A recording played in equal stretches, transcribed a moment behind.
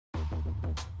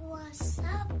What's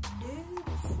up,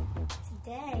 dudes?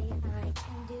 Today I am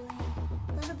doing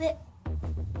a little bit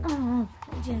of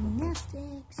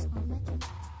gymnastics on my gymnastics.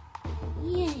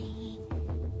 Yay!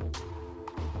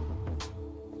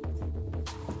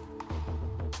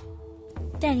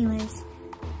 But anyways,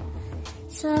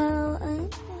 so I'm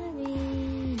gonna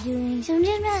be doing some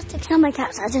gymnastics on my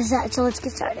couch. So let's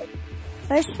get started.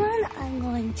 First one, I'm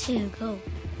going to go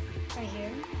right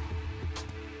here.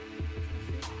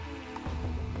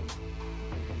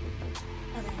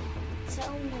 Okay, so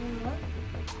I'm gonna look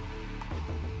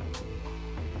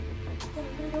a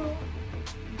little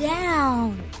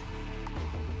down.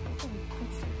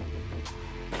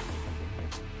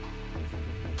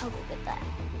 I'll go get that.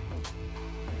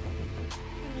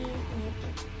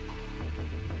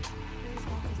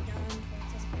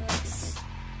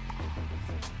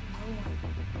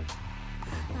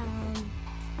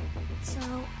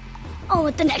 Oh,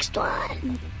 with the next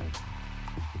one.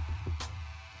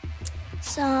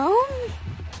 So now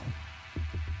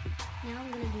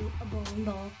I'm gonna do a bowling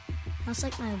ball. That's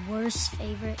like my worst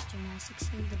favorite gymnastics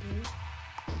thing to do.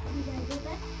 You gotta do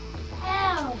that.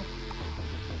 Ow!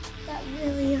 That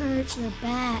really hurts your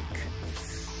back.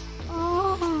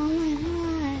 Oh my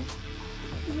god!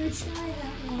 Never try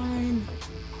that one.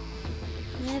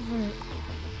 Never.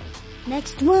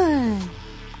 Next one,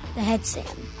 the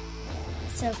headstand.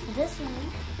 So for this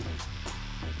one,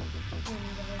 I'm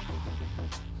going to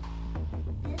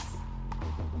do this,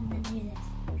 and then do this.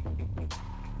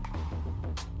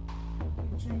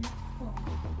 And try not to fall.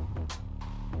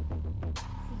 So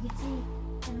you can see,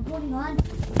 I'm holding on.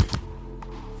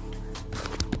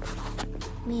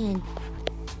 Man,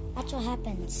 that's what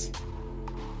happens.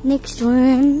 Next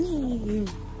one.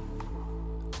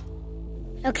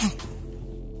 Okay.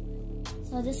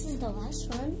 So this is the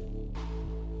last one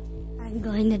I'm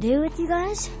going to do with you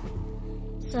guys.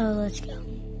 So let's go.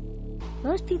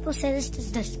 Most people say this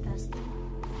is disgusting, but I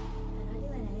do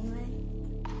it anyway.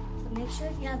 So make sure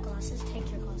if you have glasses, take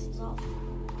your glasses off.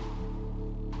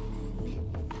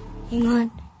 Hang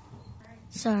on.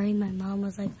 Sorry, my mom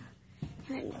was like,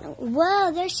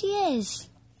 whoa, there she is.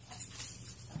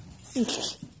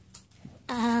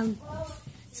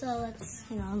 So let's,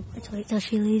 let's wait till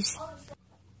she leaves.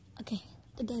 Okay,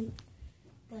 again,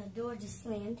 the door just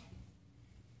slammed.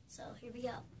 So here we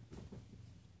go.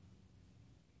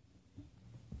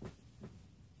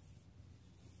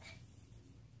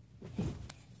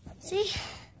 See?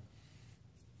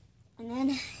 And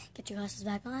then get your glasses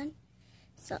back on.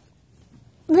 So,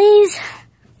 please.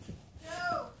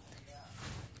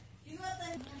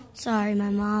 Sorry, my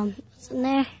mom wasn't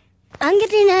there. I'm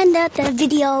getting to end out the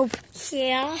video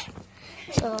here.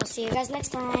 So I'll see you guys next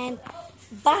time.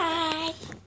 Bye.